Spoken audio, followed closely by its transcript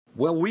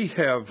Well, we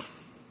have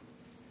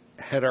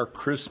had our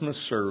Christmas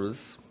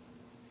service.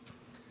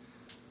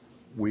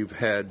 We've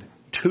had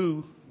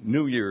 2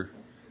 New Year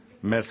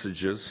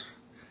messages.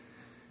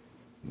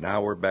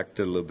 Now we're back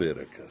to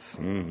Leviticus.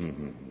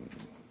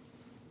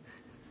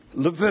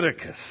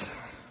 Leviticus,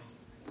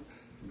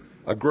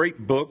 a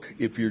great book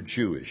if you're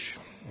Jewish.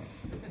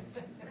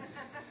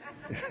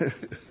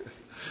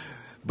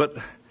 But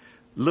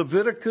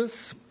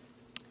Leviticus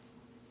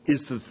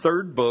is the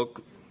third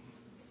book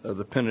of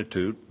the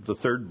Pentateuch, the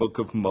third book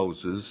of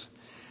Moses,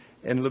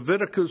 and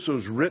Leviticus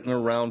was written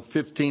around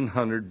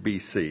 1500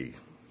 BC.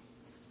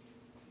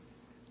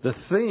 The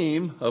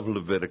theme of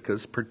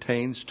Leviticus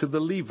pertains to the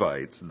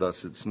Levites,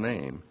 thus its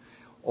name,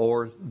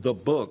 or the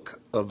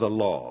book of the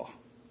law.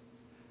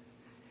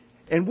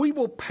 And we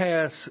will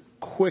pass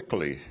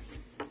quickly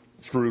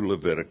through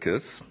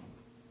Leviticus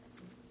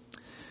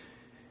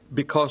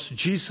because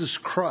Jesus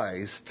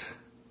Christ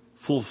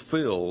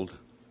fulfilled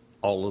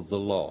all of the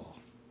law.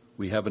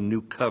 We have a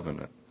new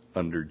covenant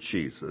under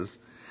Jesus,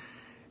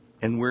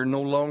 and we're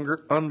no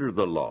longer under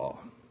the law.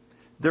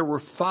 There were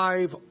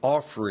 5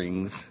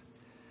 offerings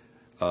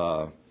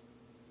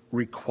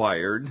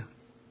required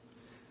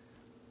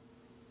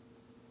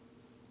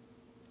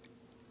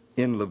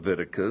in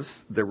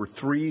Leviticus. There were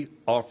 3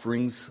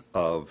 offerings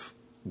of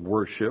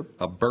worship: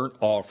 a burnt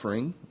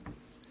offering,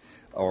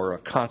 or a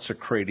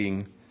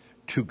consecrating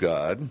to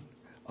God,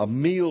 a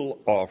meal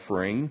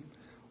offering,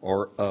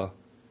 or a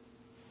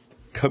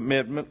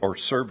commitment or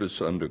service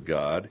unto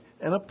God,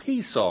 and a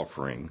peace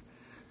offering.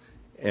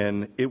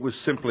 And it was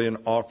simply an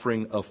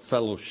offering of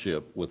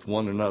fellowship with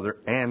one another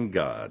and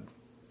God.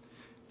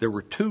 There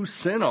were 2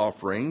 sin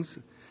offerings,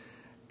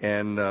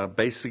 and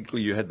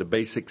basically you had the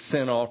basic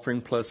sin offering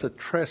plus a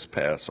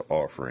trespass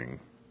offering.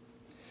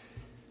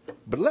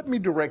 But let me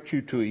direct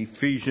you to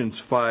Ephesians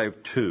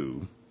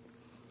 5:2,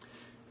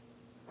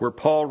 where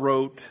Paul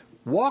wrote,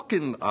 walk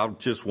in,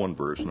 just one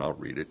verse and I'll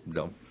read it.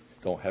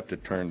 Don't have to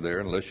turn there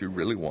unless you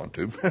really want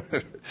to.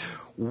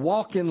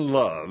 Walk in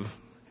love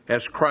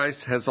as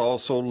Christ has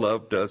also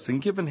loved us and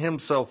given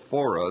himself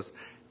for us,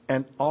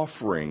 an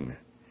offering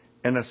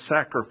and a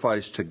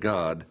sacrifice to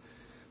God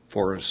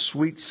for a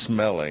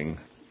sweet-smelling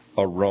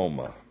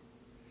aroma.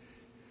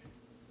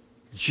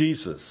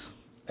 Jesus,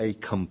 a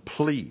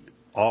complete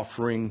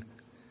offering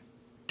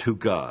to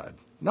God,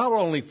 not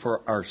only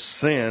for our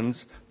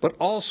sins, but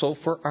also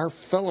for our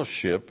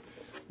fellowship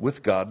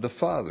with God the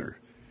Father.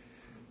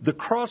 The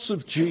cross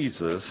of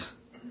Jesus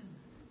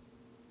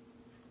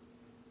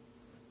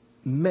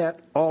met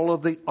all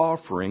of the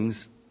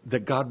offerings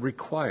that God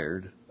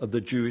required of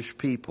the Jewish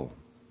people.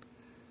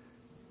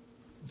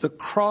 The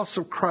cross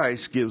of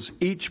Christ gives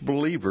each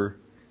believer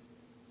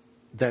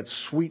that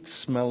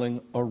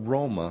sweet-smelling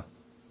aroma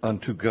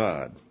unto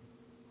God.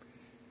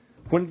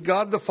 When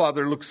God the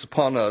Father looks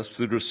upon us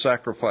through the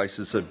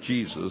sacrifices of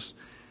Jesus,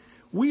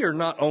 we are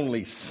not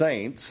only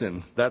saints,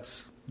 and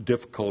that's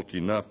difficult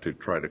enough to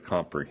try to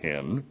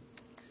comprehend,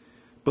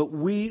 but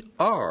we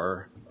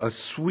are a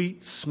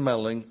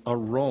sweet-smelling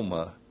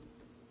aroma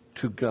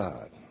to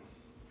God.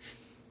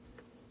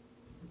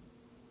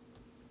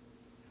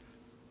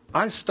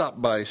 I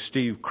stopped by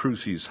Steve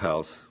Crucey's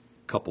house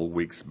a couple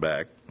weeks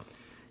back,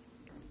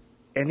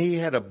 and he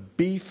had a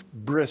beef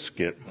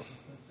brisket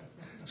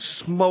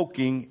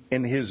smoking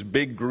in his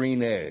big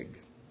green egg.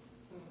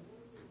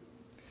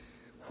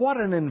 What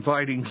an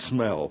inviting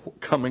smell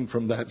coming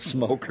from that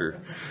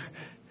smoker.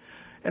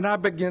 And I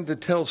began to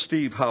tell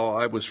Steve how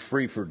I was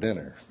free for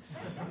dinner.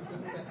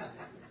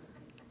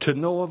 To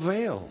no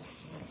avail.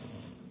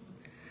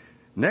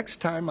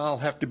 Next time I'll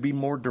have to be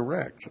more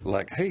direct.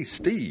 Like, hey,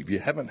 Steve, you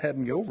haven't had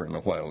me over in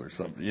a while or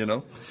something, you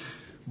know.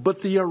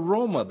 But the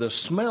aroma, the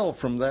smell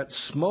from that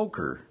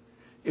smoker,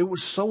 it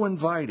was so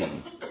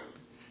inviting.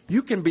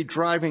 You can be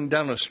driving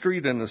down a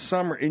street in the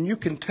summer and you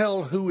can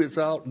tell who is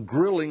out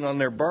grilling on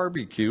their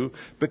barbecue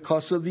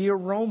because of the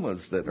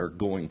aromas that are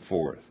going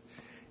forth.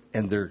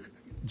 And they're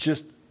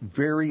just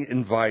very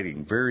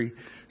inviting, very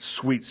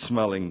sweet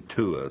smelling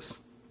to us.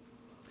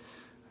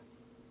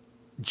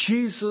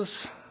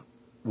 Jesus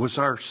was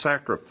our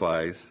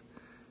sacrifice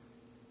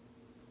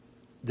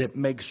that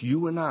makes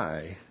you and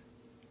I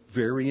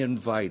very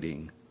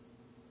inviting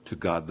to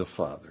God the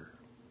Father.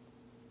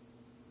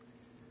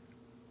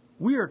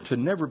 We are to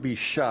never be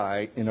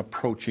shy in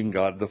approaching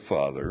God the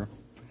Father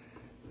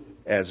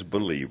as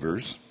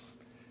believers.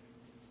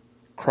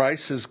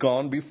 Christ has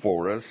gone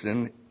before us,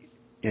 and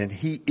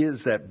he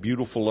is that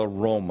beautiful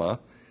aroma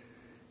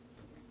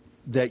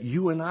that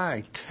you and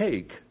I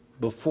take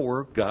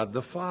before God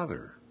the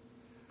Father.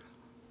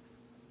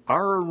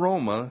 Our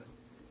aroma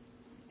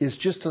is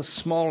just a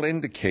small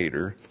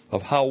indicator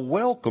of how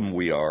welcome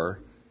we are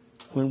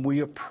when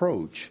we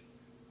approach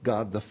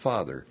God the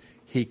Father.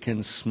 He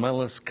can smell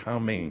us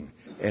coming,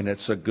 and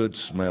it's a good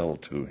smell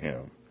to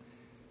him.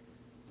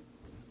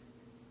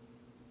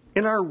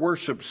 In our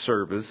worship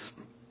service,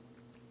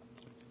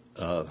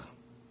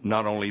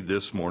 not only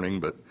this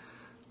morning, but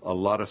a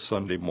lot of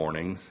Sunday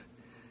mornings,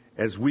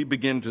 as we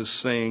begin to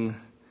sing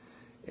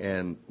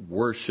and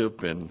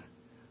worship and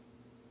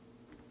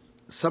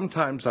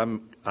sometimes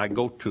I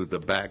go to the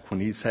back. When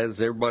he says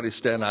everybody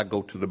stand, I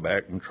go to the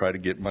back and try to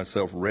get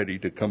myself ready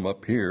to come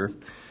up here.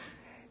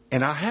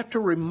 And I have to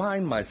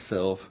remind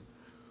myself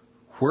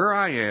where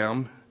I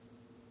am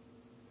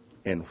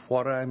and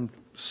what I'm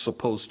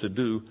supposed to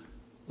do,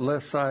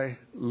 lest I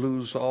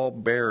lose all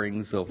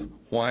bearings of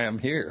why I'm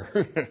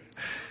here.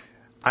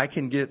 I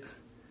can get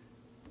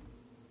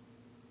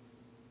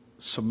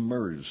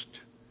submerged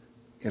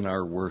in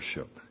our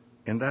worship,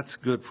 and that's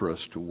good for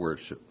us to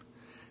worship.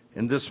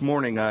 And this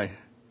morning I'm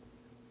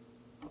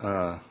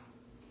going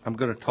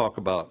to talk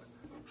about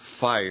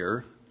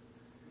fire.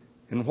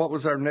 And what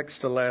was our next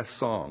to last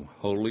song?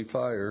 Holy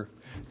Fire.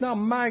 Now,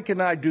 Mike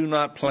and I do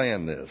not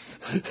plan this.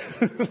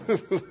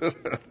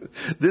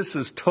 This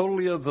is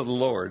totally of the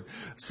Lord.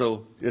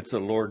 So it's a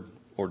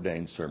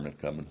Lord-ordained sermon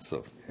coming.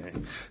 So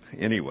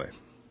anyway.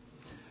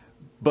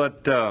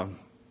 But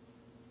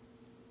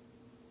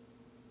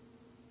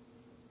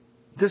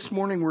this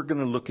morning we're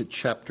going to look at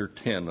chapter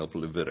 10 of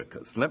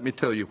Leviticus. Let me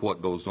tell you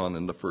what goes on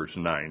in the first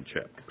 9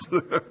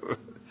 chapters.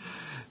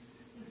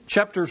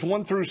 Chapters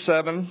 1 through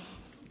 7,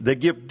 they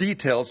give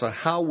details of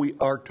how we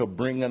are to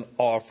bring an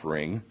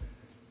offering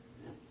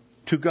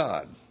to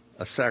God,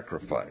 a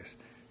sacrifice.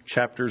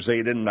 Chapters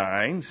 8 and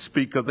 9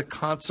 speak of the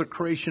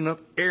consecration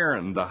of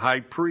Aaron, the high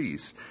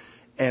priest,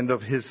 and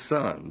of his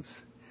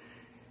sons.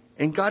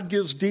 And God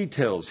gives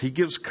details. He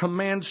gives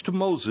commands to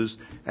Moses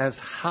as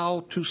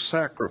how to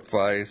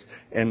sacrifice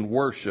and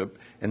worship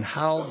and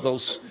how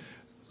those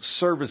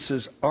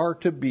services are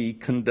to be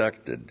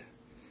conducted.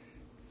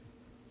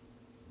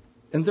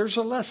 And there's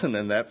a lesson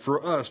in that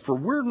for us, for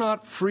we're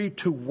not free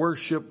to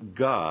worship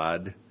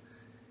God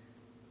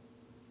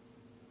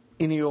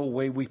any old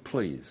way we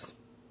please.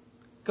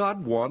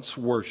 God wants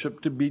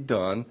worship to be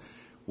done,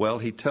 well,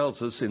 he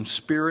tells us, in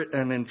spirit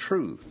and in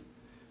truth.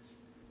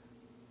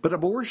 But a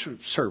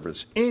worship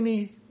service,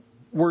 any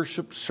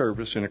worship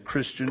service in a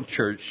Christian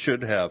church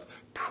should have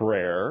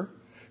prayer,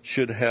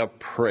 should have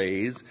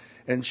praise,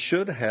 and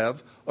should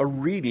have a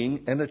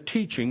reading and a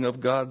teaching of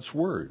God's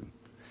Word.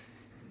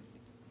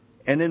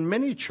 And in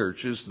many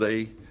churches,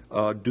 they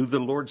do the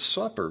Lord's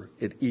Supper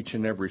at each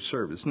and every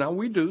service. Now,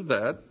 we do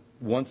that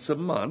once a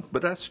month,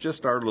 but that's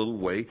just our little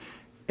way.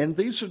 And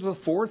these are the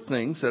 4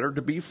 things that are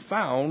to be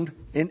found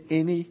in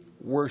any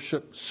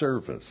worship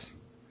service.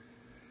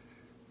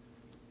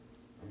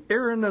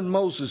 Aaron and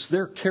Moses,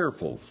 they're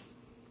careful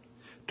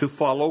to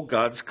follow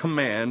God's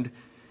command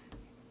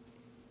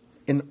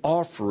in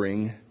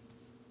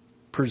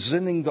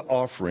presenting the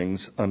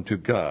offerings unto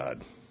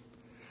God.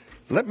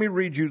 Let me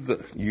read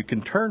you you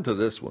can turn to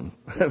this one.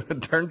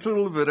 Turn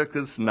to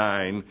Leviticus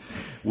 9.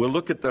 We'll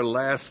look at the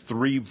last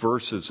 3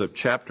 verses of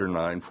chapter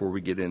 9 before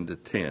we get into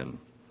 10.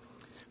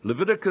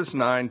 Leviticus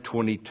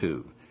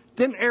 9:22.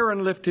 Then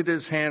Aaron lifted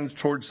his hands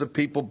towards the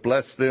people,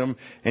 blessed them,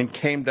 and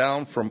came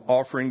down from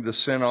offering the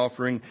sin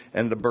offering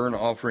and the burnt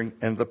offering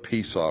and the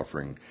peace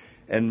offering.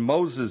 And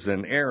Moses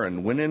and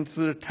Aaron went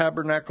into the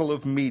tabernacle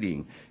of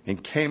meeting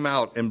and came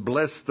out and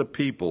blessed the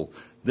people.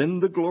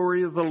 Then the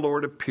glory of the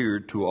Lord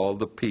appeared to all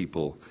the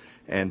people,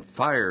 and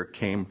fire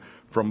came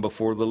from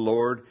before the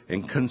Lord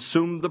and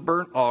consumed the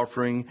burnt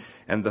offering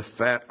and the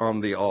fat on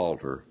the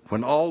altar.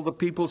 When all the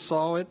people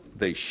saw it,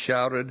 they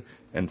shouted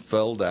and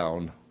fell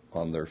down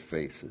on their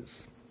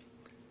faces.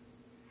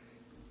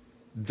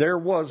 There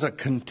was a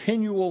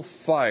continual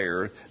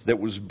fire that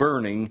was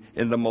burning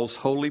in the most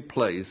holy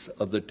place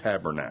of the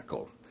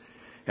tabernacle.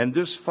 And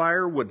this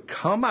fire would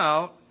come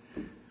out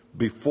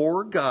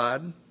before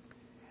God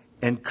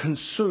and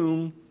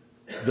consume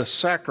the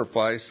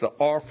sacrifice, the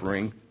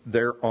offering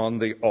there on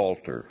the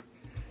altar.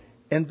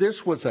 And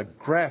this was a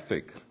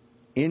graphic,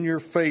 in your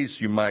face,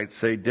 you might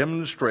say,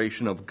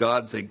 demonstration of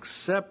God's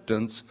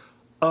acceptance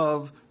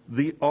of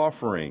the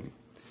offering.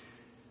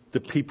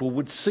 The people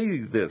would see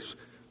this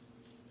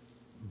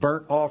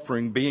burnt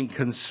offering being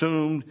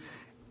consumed,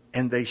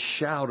 and they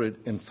shouted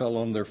and fell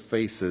on their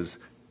faces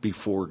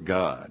before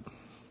God.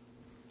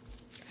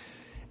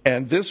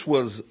 And this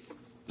was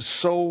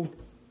so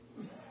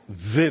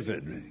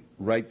vivid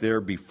right there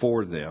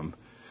before them.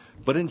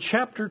 But in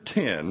chapter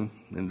 10,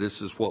 and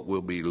this is what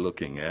we'll be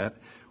looking at,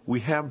 we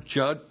have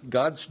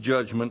God's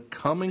judgment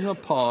coming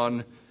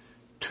upon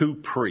 2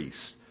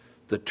 priests,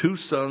 the 2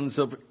 sons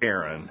of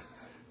Aaron,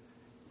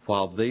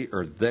 while they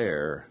are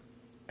there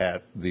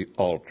at the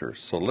altar.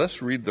 So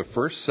let's read the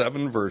first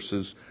 7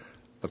 verses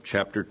of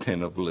chapter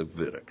 10 of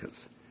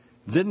Leviticus.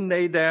 Then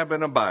Nadab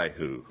and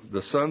Abihu,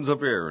 the sons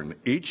of Aaron,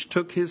 each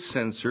took his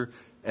censer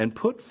and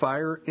put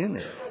fire in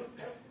it,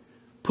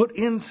 put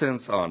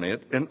incense on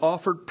it, and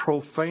offered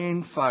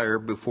profane fire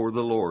before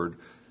the Lord,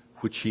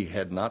 which he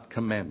had not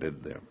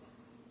commanded them.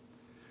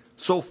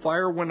 So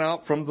fire went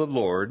out from the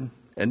Lord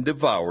and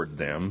devoured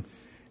them,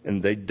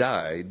 and they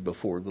died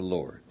before the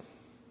Lord.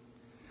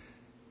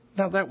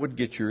 Now that would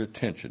get your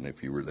attention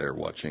if you were there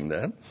watching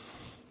that.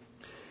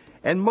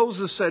 And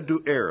Moses said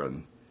to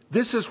Aaron,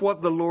 "This is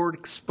what the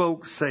Lord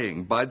spoke,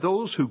 saying, by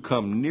those who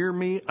come near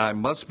me I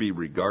must be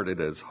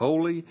regarded as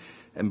holy,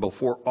 and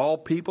before all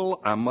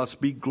people I must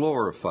be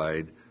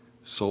glorified.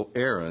 So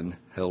Aaron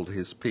held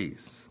his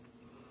peace.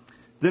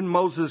 Then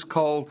Moses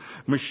called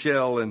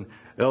Mishael and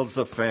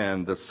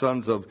Elzaphan, the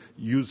sons of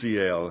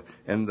Uzziel,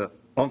 and the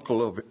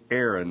uncle of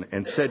Aaron,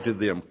 and said to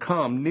them,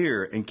 "Come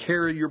near and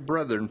carry your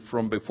brethren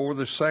from before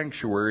the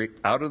sanctuary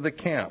out of the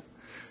camp."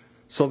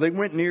 So they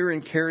went near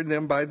and carried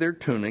them by their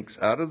tunics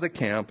out of the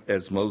camp,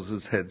 as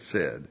Moses had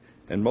said.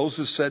 And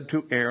Moses said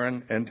to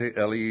Aaron and to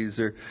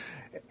Eleazar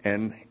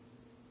and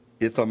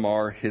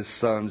Ithamar his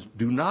sons,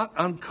 "Do not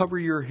uncover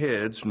your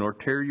heads, nor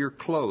tear your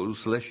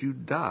clothes, lest you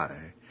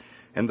die,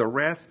 and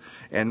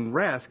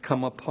wrath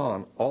come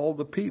upon all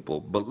the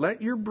people. But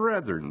let your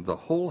brethren, the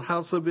whole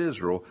house of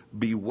Israel,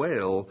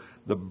 bewail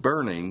the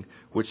burning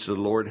which the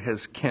Lord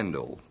has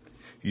kindled.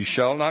 You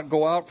shall not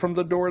go out from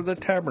the door of the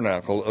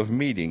tabernacle of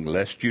meeting,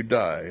 lest you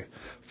die,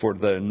 for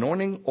the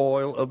anointing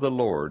oil of the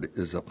Lord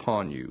is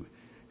upon you."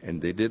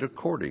 And they did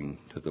according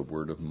to the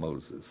word of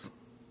Moses.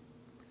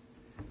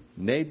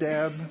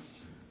 Nadab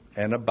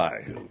and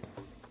Abihu,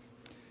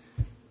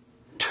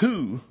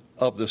 two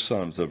of the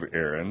sons of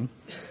Aaron,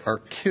 are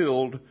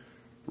killed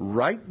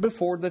right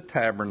before the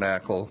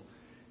tabernacle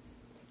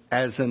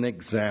as an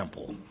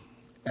example,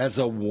 as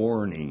a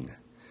warning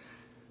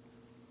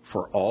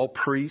for all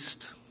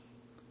priests,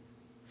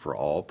 for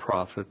all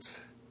prophets,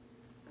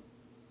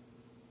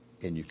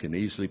 and you can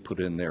easily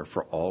put in there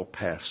for all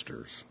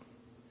pastors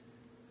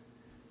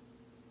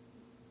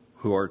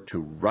who are to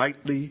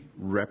rightly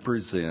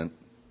represent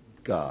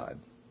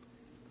God.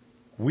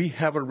 We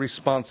have a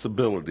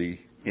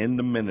responsibility in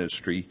the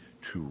ministry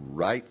to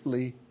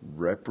rightly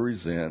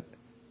represent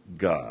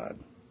God.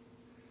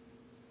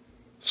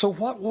 So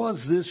what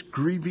was this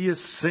grievous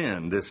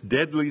sin, this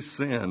deadly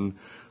sin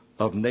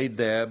of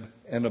Nadab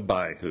and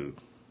Abihu?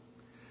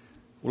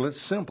 Well, it's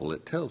simple.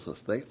 It tells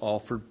us they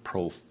offered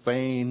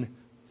profane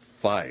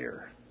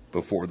fire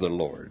before the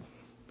Lord.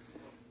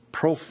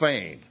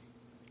 Profane.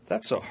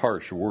 That's a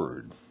harsh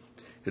word.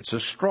 It's a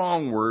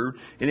strong word,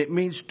 and it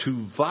means to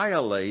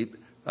violate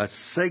a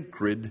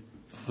sacred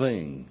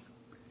thing.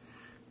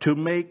 To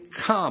make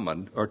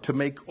common or to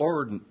make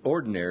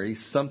ordinary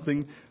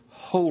something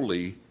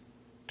holy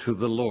to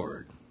the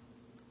Lord.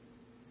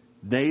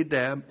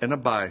 Nadab and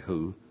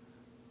Abihu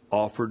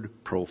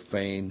offered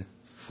profane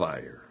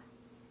fire.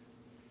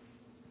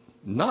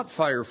 Not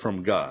fire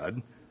from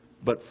God,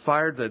 but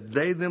fire that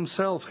they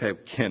themselves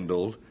have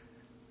kindled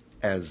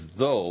as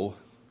though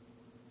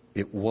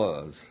it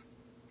was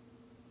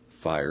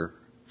fire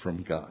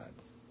from God.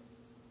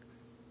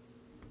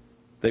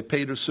 They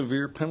paid a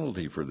severe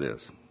penalty for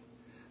this.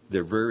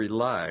 Their very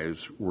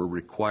lives were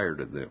required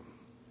of them.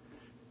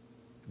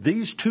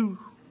 These two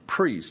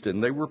priests,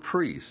 and they were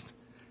priests,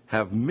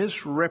 have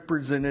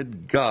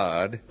misrepresented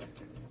God,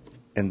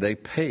 and they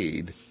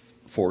paid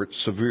for it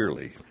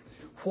severely.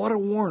 What a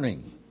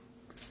warning.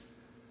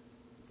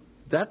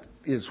 That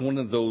is one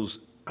of those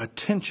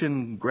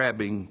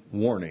attention-grabbing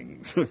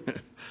warnings.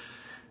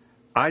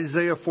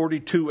 Isaiah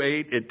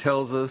 42:8, it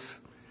tells us,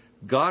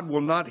 God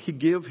will not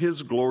give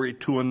his glory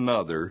to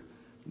another,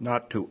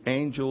 not to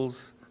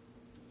angels,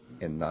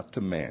 and not to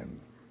man.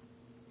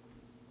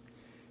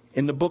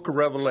 In the book of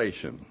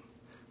Revelation,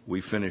 we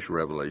finished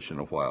Revelation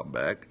a while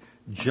back,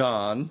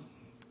 John,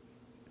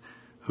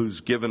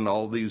 who's given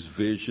all these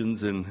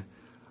visions and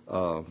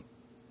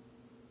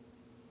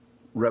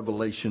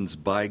revelations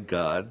by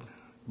God,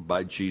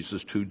 by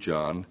Jesus to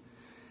John,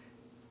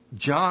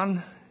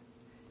 John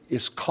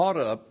is caught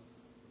up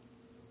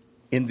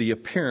in the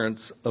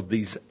appearance of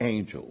these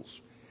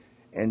angels.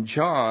 And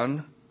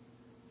John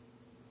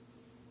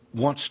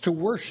wants to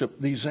worship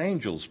these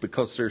angels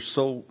because they're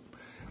so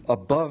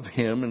above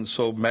him and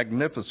so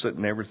magnificent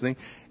and everything.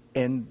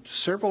 And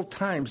several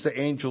times the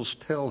angels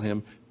tell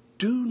him,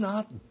 do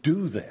not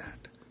do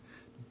that.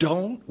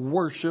 Don't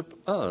worship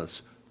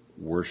us.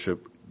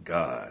 Worship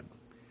God.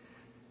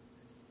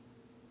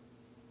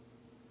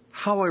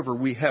 However,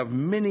 we have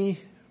many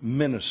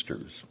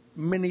ministers,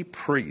 many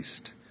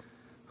priests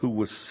who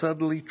will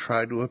subtly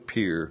try to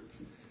appear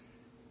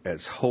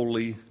as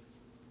holy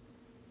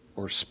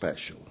or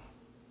special.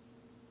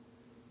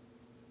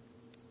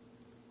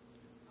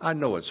 I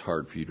know it's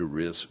hard for you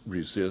to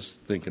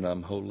resist thinking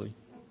I'm holy.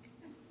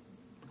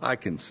 I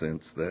can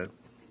sense that.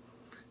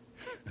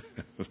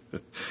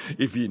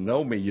 If you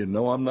know me, you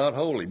know I'm not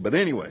holy. But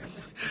anyway,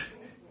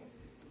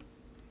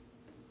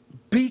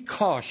 be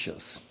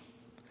cautious.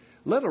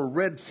 Let a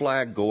red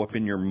flag go up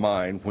in your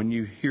mind when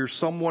you hear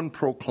someone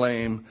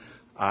proclaim,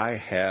 I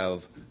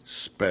have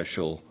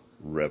special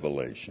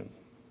revelation.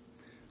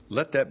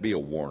 Let that be a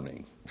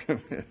warning.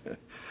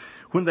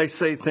 When they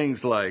say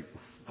things like,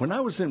 when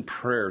I was in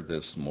prayer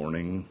this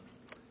morning,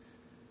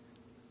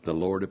 the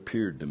Lord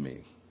appeared to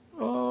me.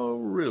 Oh,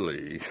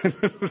 really?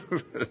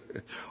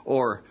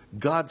 Or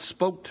God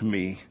spoke to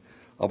me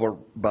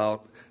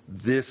about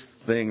this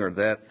thing or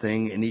that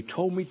thing, and he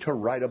told me to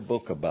write a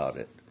book about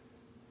it.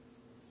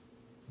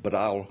 But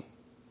I'll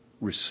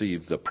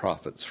receive the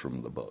profits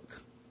from the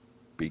book.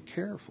 Be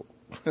careful.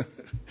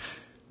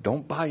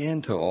 Don't buy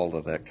into all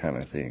of that kind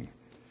of thing.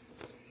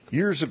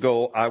 Years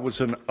ago, I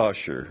was an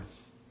usher,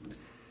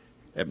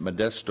 at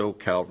Modesto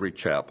Calvary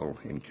Chapel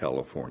in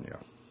California.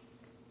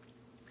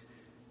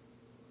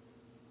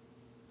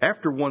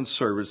 After one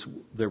service,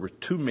 there were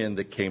two men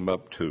that came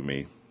up to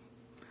me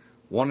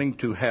wanting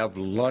to have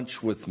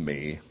lunch with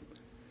me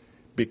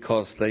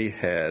because they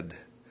had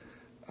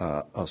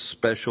a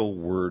special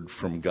word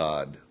from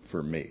God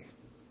for me.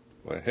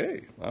 Well,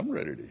 hey, I'm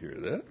ready to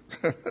hear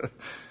that.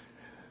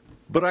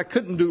 But I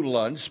couldn't do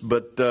lunch,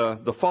 but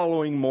the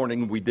following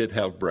morning we did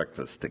have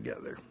breakfast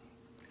together.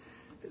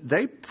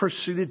 They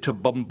proceeded to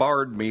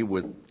bombard me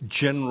with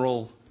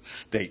general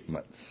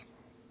statements.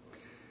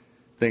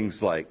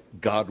 Things like,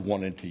 God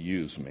wanted to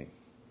use me.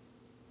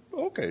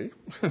 Okay.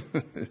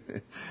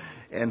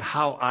 And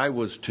how I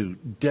was to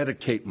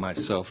dedicate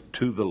myself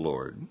to the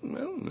Lord.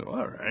 Well,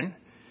 all right.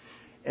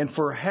 And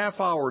for a half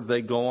hour,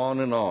 they go on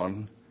and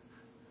on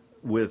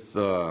with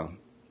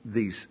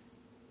these,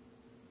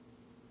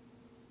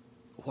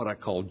 what I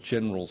call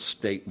general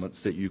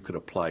statements that you could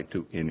apply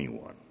to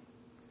anyone.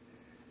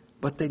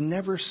 But they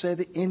never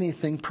said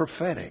anything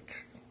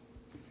prophetic.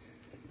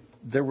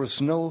 There was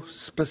no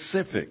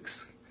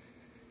specifics.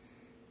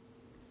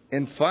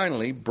 And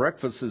finally,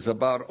 breakfast is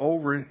about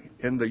over,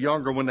 and the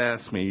younger one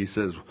asked me, he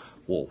says,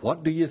 well,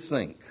 what do you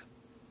think?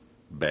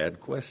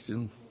 Bad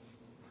question.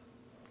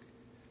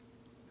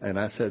 And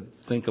I said,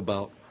 think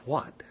about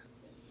what?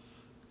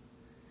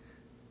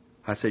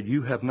 I said,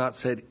 you have not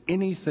said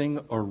anything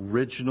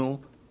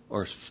original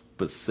or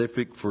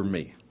specific for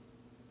me.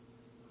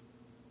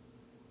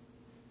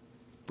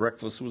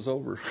 Breakfast was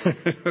over.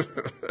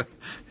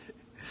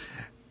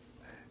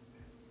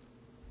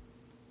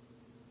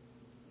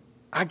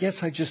 I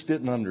guess I just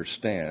didn't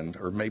understand,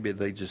 or maybe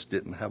they just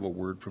didn't have a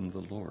word from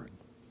the Lord.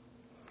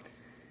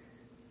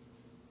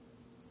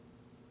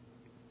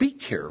 Be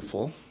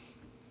careful.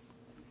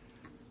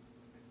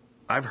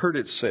 I've heard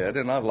it said,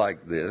 and I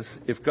like this,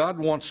 if God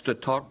wants to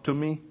talk to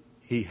me,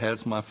 he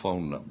has my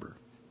phone number.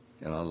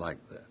 And I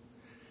like that.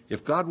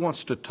 If God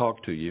wants to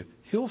talk to you,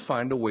 he'll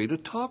find a way to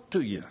talk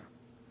to you.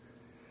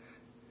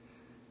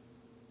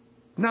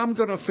 Now I'm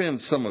going to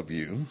offend some of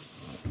you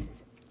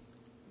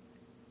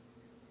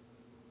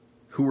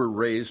who were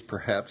raised,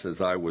 perhaps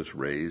as I was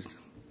raised,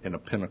 in a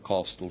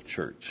Pentecostal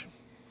church.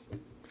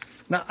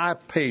 Now, I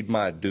paid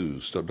my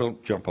dues, so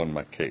don't jump on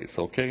my case,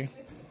 okay?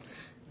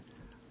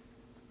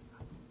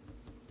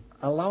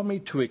 Allow me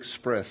to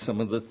express some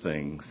of the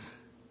things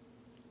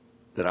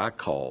that I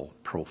call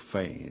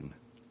profane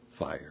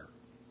fire.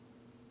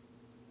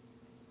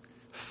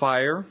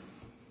 Fire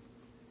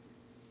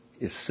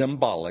is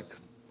symbolic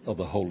of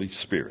the Holy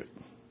Spirit.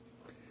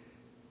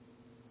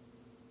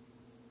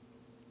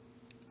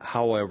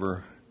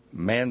 However,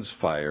 man's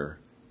fire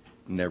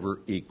never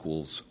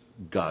equals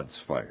God's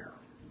fire.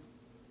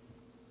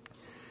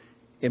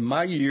 In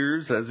my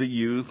years as a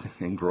youth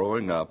and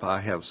growing up,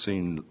 I have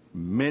seen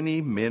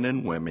many men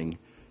and women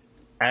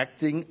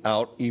acting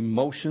out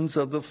emotions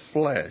of the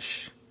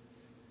flesh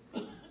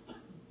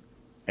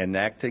and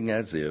acting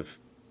as if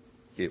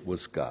it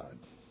was God.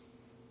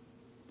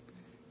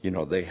 You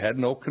know, they had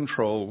no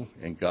control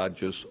and God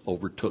just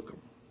overtook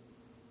them.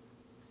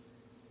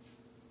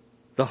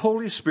 The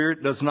Holy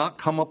Spirit does not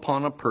come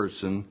upon a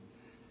person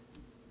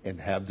and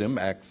have them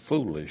act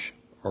foolish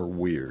or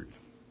weird.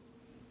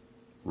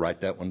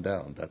 Write that one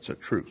down. That's a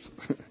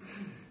truth.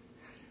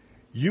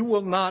 You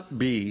will not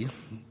be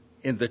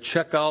in the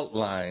checkout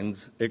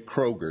lines at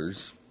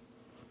Kroger's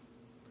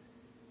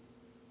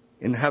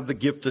and have the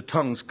gift of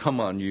tongues come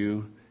on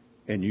you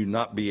and you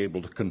not be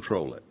able to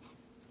control it.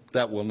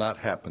 That will not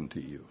happen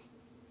to you.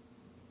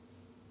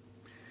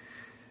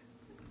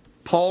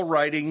 Paul,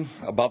 writing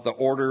about the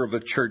order of a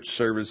church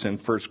service in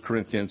 1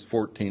 Corinthians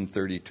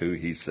 14:32,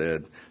 he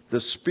said,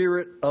 the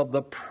spirit of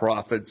the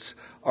prophets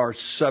are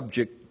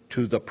subject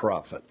to the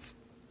prophets.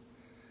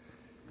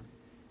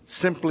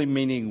 Simply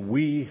meaning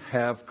we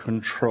have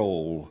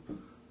control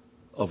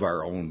of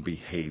our own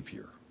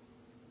behavior.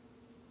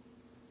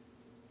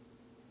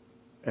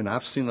 And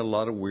I've seen a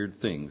lot of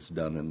weird things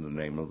done in the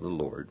name of the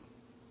Lord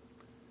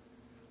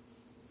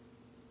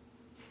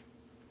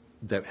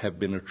that have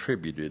been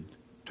attributed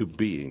to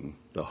being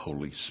the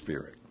Holy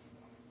Spirit.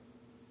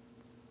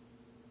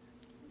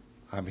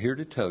 I'm here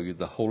to tell you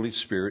the Holy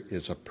Spirit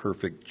is a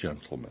perfect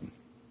gentleman.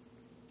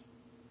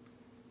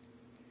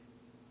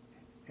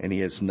 And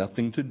he has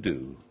nothing to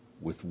do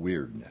with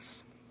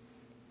weirdness.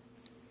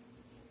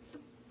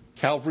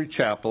 Calvary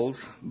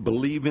Chapels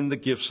believe in the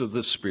gifts of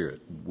the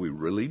Spirit. We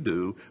really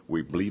do.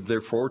 We believe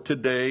therefore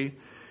today,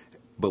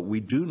 but we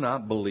do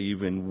not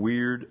believe in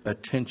weird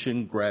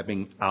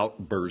attention-grabbing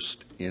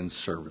outbursts in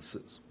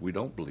services. We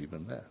don't believe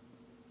in that.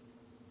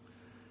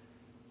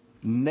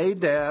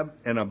 Nadab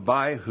and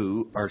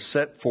Abihu are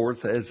set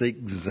forth as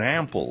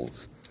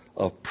examples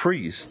of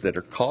priests that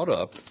are caught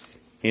up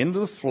into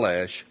the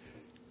flesh,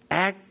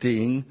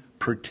 acting,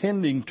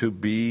 pretending to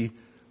be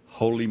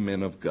holy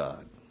men of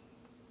God.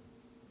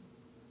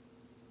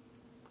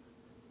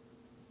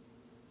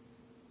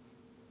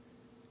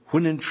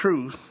 When in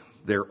truth,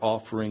 they're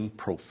offering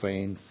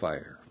profane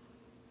fire.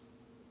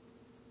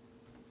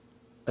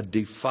 A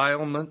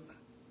defilement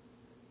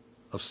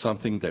of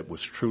something that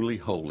was truly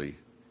holy,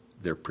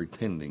 they're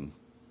pretending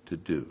to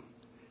do.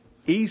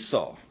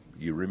 Esau,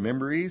 you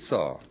remember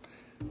Esau.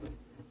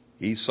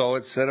 Esau,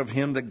 it said of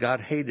him that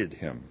God hated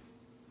him,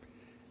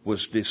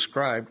 was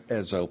described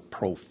as a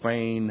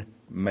profane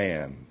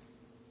man.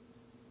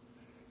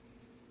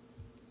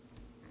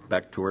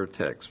 Back to our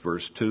text,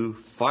 verse 2.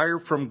 Fire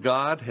from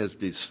God has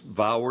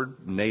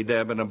devoured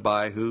Nadab and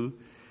Abihu,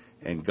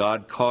 and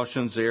God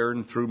cautions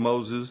Aaron through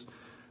Moses,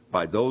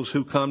 by those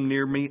who come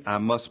near me, I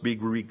must be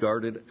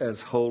regarded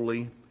as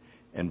holy,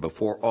 and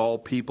before all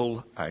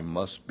people, I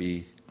must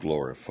be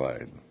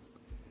glorified.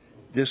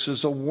 This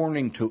is a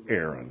warning to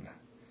Aaron.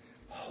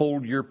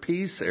 Hold your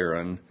peace,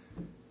 Aaron.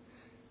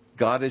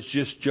 God has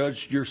just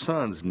judged your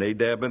sons,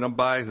 Nadab and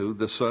Abihu,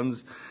 the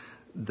sons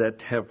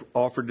that have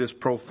offered this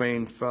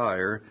profane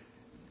fire.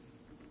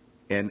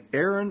 And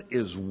Aaron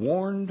is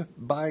warned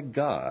by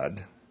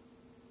God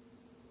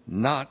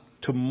not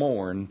to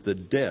mourn the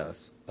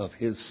death of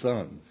his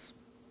sons.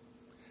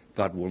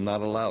 God will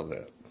not allow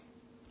that.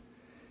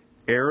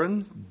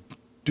 Aaron,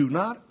 do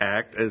not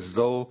act as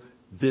though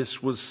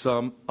this was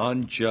some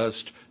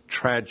unjust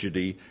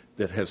tragedy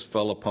that has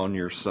fell upon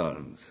your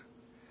sons,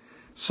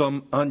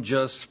 some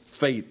unjust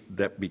fate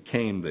that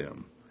became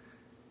them.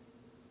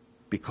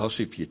 Because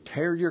if you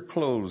tear your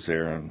clothes,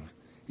 Aaron,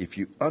 if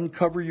you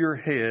uncover your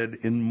head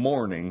in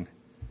mourning,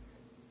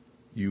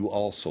 you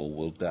also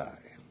will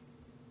die.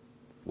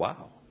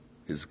 Wow.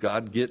 Is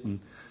God getting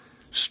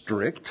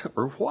strict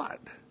or what?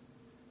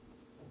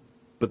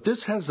 But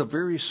this has a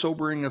very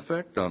sobering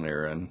effect on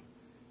Aaron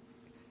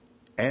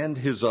and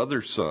his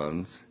other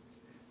sons,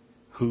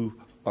 who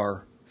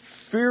are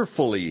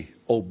fearfully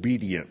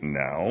obedient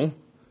now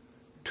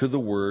to the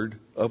word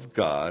of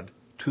God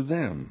to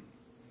them.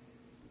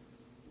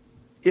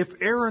 If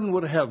Aaron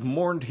would have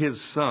mourned his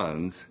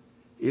sons,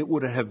 it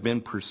would have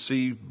been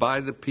perceived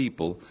by the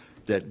people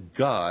that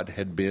God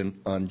had been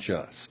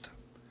unjust.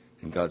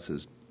 And God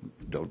says,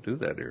 don't do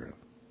that, Aaron.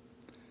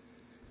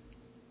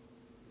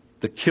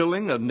 The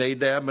killing of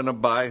Nadab and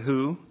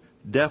Abihu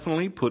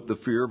definitely put the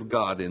fear of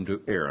God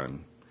into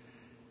Aaron.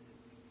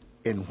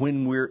 And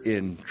when we're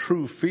in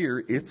true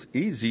fear, it's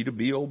easy to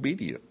be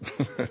obedient.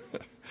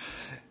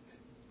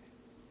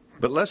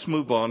 But let's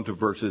move on to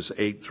verses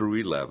 8 through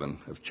 11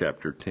 of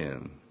chapter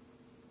 10.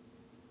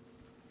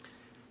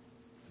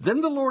 Then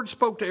the Lord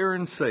spoke to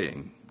Aaron,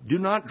 saying, do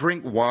not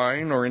drink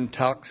wine or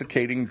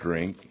intoxicating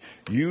drink,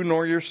 you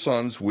nor your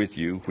sons with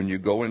you, when you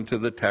go into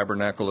the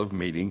tabernacle of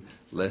meeting,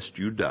 lest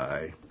you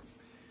die.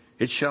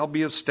 It shall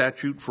be a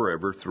statute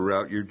forever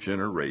throughout your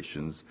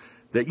generations,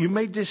 that you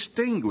may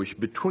distinguish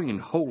between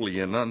holy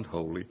and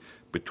unholy,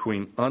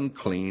 between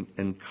unclean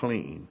and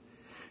clean,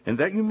 and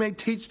that you may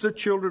teach the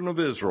children of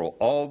Israel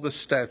all the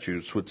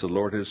statutes which the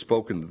Lord has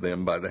spoken to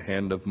them by the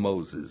hand of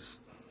Moses.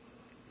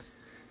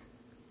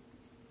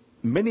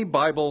 Many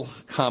Bible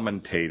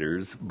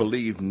commentators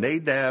believe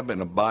Nadab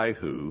and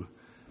Abihu,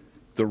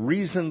 the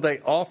reason they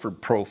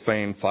offered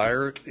profane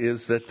fire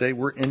is that they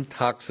were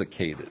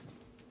intoxicated,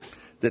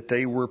 that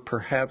they were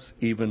perhaps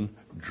even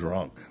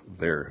drunk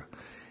there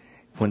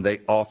when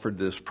they offered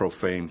this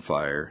profane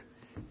fire.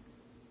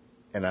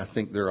 And I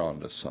think they're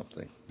onto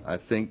something. I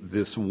think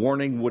this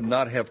warning would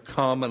not have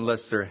come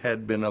unless there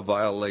had been a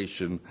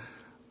violation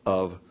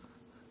of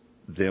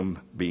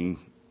them being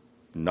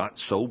not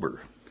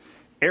sober.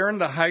 Aaron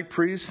the high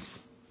priest,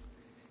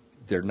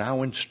 they're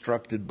now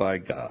instructed by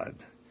God.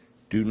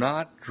 Do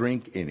not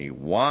drink any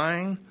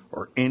wine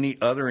or any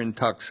other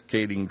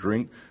intoxicating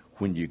drink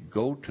when you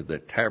go to the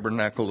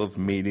tabernacle of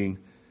meeting.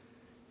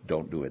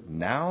 Don't do it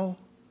now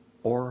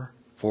or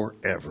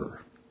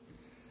forever.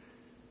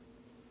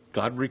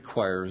 God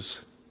requires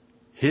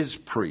his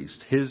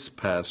priests, his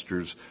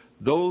pastors,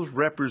 those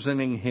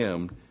representing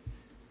him,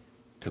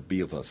 to be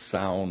of a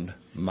sound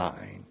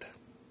mind.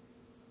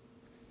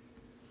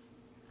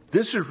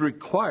 This is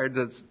required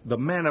that the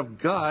man of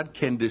God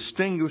can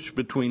distinguish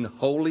between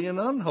holy and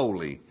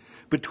unholy,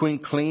 between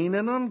clean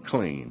and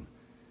unclean.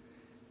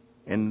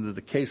 And in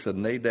the case of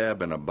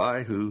Nadab and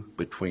Abihu,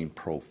 between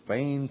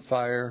profane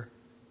fire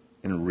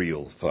and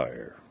real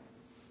fire,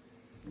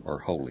 or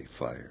holy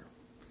fire.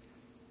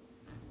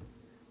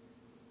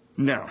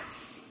 Now,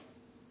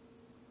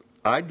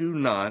 I do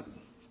not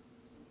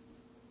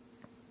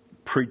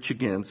preach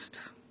against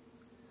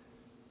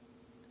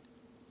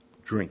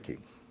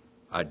drinking.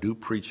 I do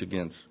preach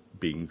against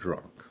being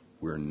drunk.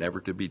 We're never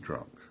to be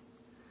drunk.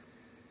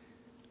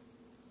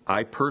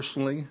 I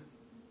personally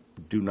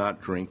do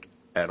not drink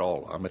at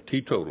all. I'm a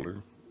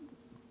teetotaler.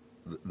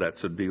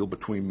 That's a deal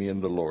between me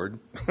and the Lord.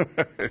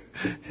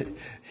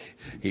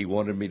 He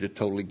wanted me to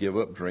totally give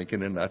up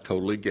drinking, and I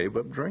totally gave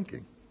up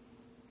drinking.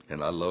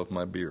 And I love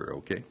my beer,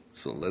 okay?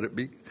 So let it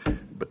be.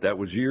 But that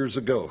was years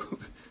ago.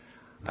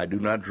 I do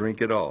not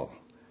drink at all.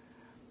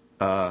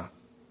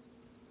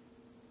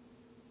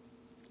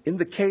 In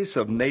the case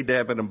of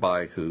Nadab and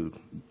Abihu,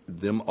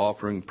 them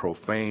offering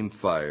profane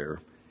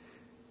fire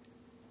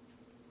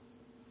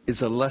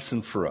is a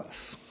lesson for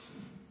us.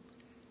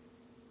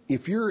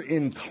 If you're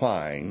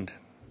inclined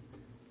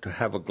to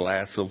have a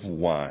glass of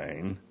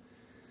wine,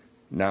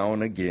 now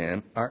and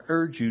again, I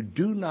urge you,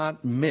 do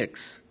not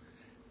mix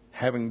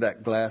having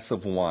that glass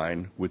of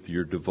wine with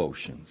your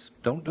devotions.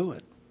 Don't do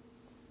it.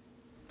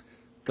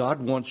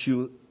 God wants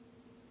you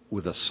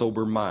with a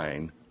sober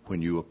mind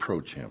when you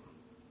approach him.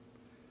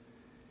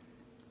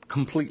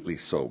 Completely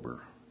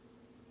sober.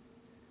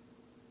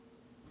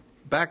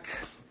 Back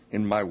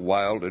in my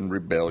wild and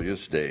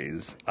rebellious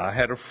days, I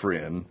had a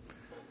friend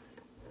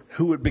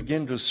who would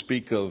begin to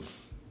speak of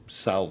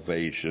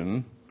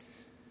salvation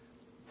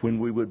when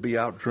we would be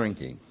out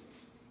drinking.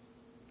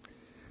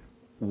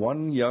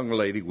 One young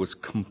lady was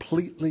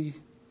completely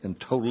and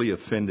totally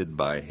offended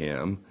by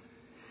him,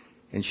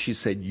 and she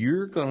said,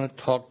 "You're going to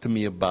talk to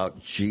me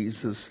about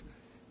Jesus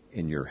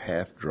and you're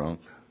half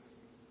drunk?"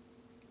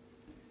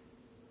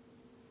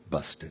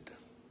 Busted.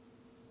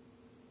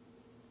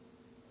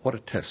 What a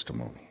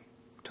testimony.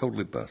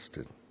 Totally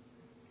busted.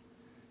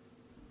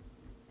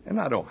 And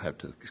I don't have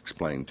to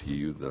explain to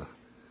you the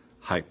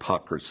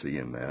hypocrisy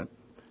in that.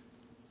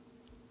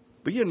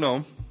 But you know,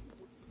 a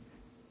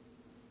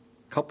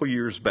couple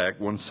years back,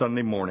 one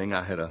Sunday morning,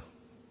 I had a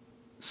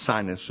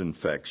sinus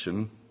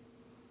infection.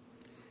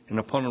 And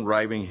upon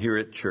arriving here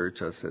at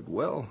church, I said,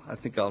 well, I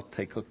think I'll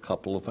take a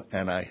couple of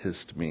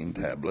antihistamine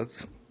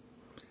tablets.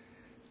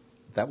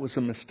 That was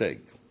a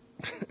mistake.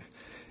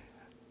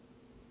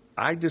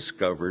 I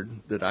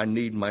discovered that I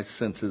need my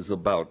senses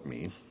about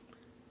me,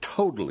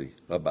 totally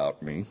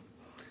about me,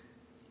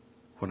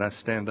 when I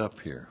stand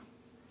up here.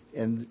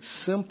 And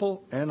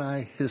simple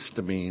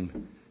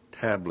antihistamine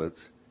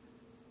tablets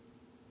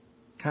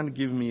kind of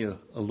give me a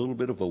little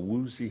bit of a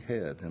woozy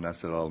head. And I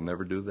said, I'll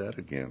never do that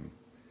again.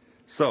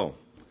 So,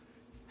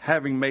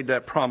 having made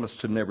that promise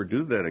to never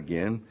do that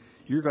again,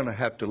 you're going to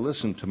have to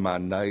listen to my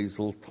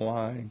nasal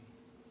twang.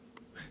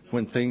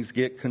 When things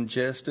get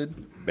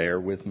congested, bear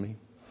with me,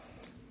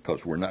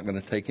 because we're not going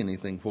to take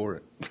anything for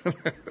it.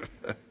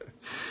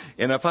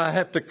 And if I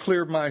have to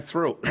clear my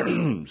throat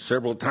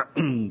several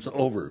times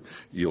over,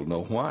 you'll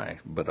know why.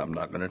 But I'm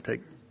not going to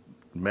take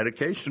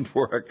medication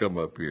before I come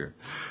up here.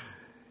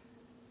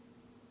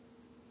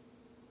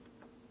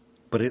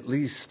 But at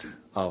least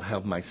I'll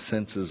have my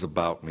senses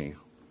about me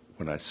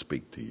when I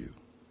speak to you.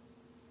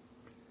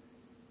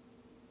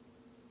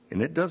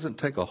 And it doesn't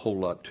take a whole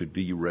lot to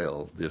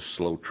derail this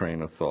slow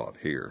train of thought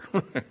here.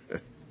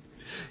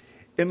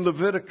 In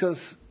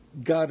Leviticus,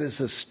 God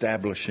is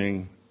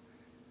establishing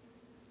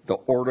the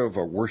order of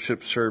a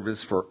worship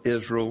service for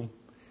Israel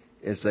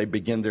as they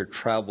begin their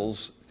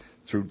travels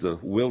through the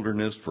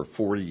wilderness for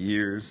 40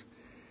 years.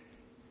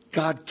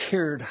 God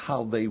cared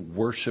how they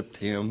worshiped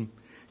him.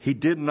 He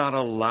did not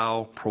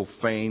allow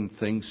profane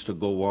things to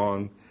go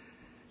on.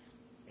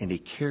 And he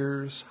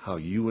cares how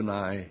you and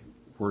I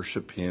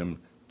worship him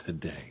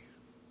today.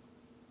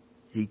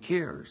 He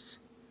cares.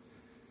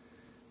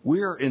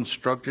 We are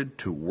instructed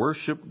to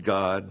worship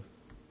God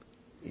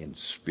in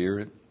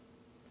spirit,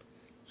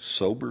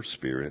 sober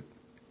spirit,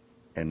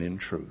 and in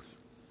truth.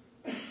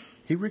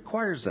 He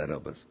requires that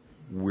of us.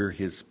 We're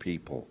his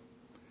people.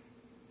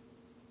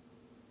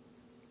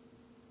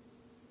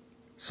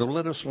 So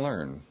let us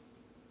learn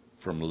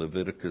from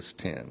Leviticus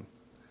 10,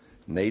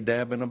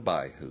 Nadab and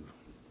Abihu.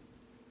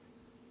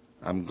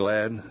 I'm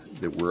glad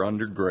that we're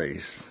under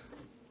grace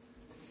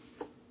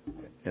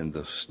and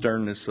the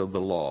sternness of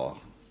the law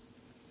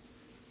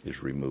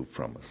is removed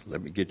from us.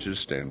 Let me get you to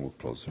stand. We'll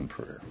close in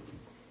prayer.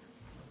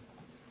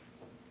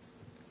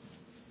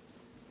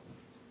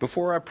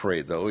 Before I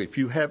pray, though, if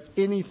you have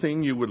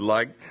anything you would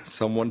like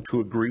someone to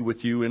agree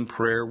with you in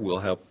prayer, we'll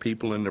have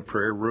people in the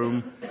prayer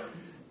room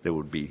that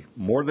would be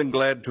more than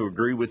glad to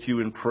agree with you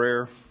in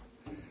prayer.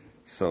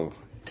 So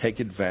take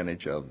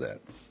advantage of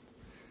that.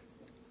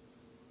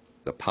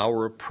 The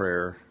power of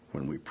prayer,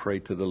 when we pray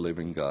to the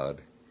living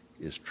God,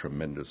 is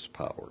tremendous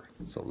power.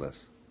 So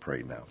let's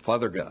pray now.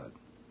 Father God,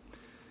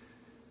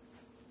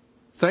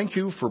 thank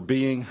you for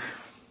being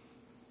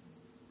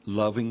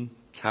loving,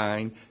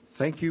 kind.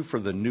 Thank you for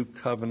the new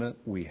covenant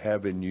we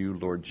have in you,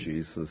 Lord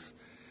Jesus,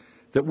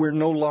 that we're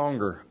no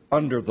longer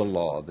under the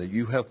law, that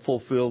you have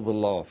fulfilled the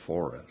law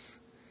for us.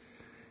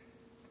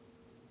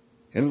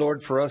 And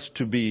Lord, for us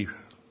to be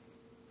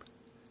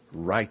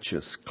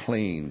righteous,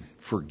 clean,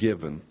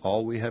 forgiven,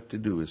 all we have to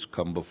do is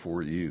come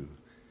before you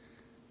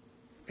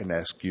and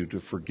ask you to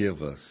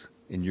forgive us.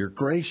 And you're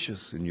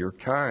gracious and you're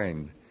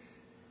kind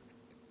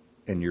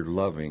and you're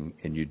loving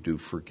and you do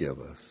forgive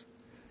us.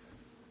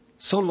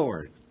 So,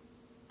 Lord,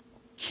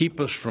 keep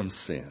us from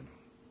sin.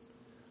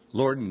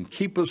 Lord, and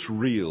keep us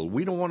real.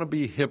 We don't want to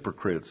be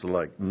hypocrites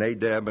like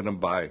Nadab and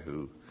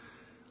Abihu.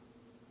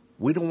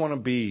 We don't want to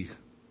be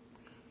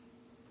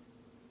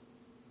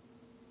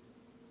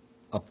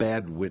a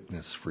bad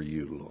witness for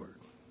you, Lord.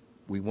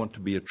 We want to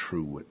be a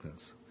true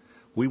witness.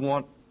 We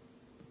want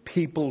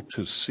people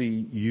to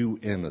see you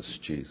in us,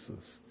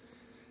 Jesus.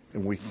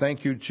 And we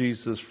thank you,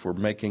 Jesus, for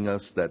making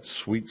us that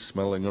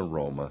sweet-smelling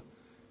aroma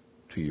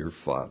to your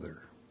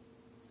Father.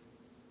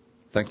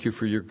 Thank you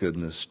for your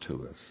goodness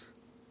to us.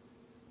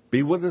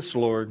 Be with us,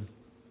 Lord.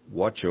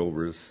 Watch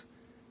over us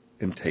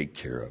and take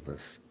care of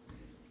us.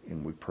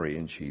 And we pray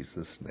in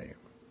Jesus' name.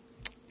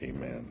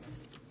 Amen.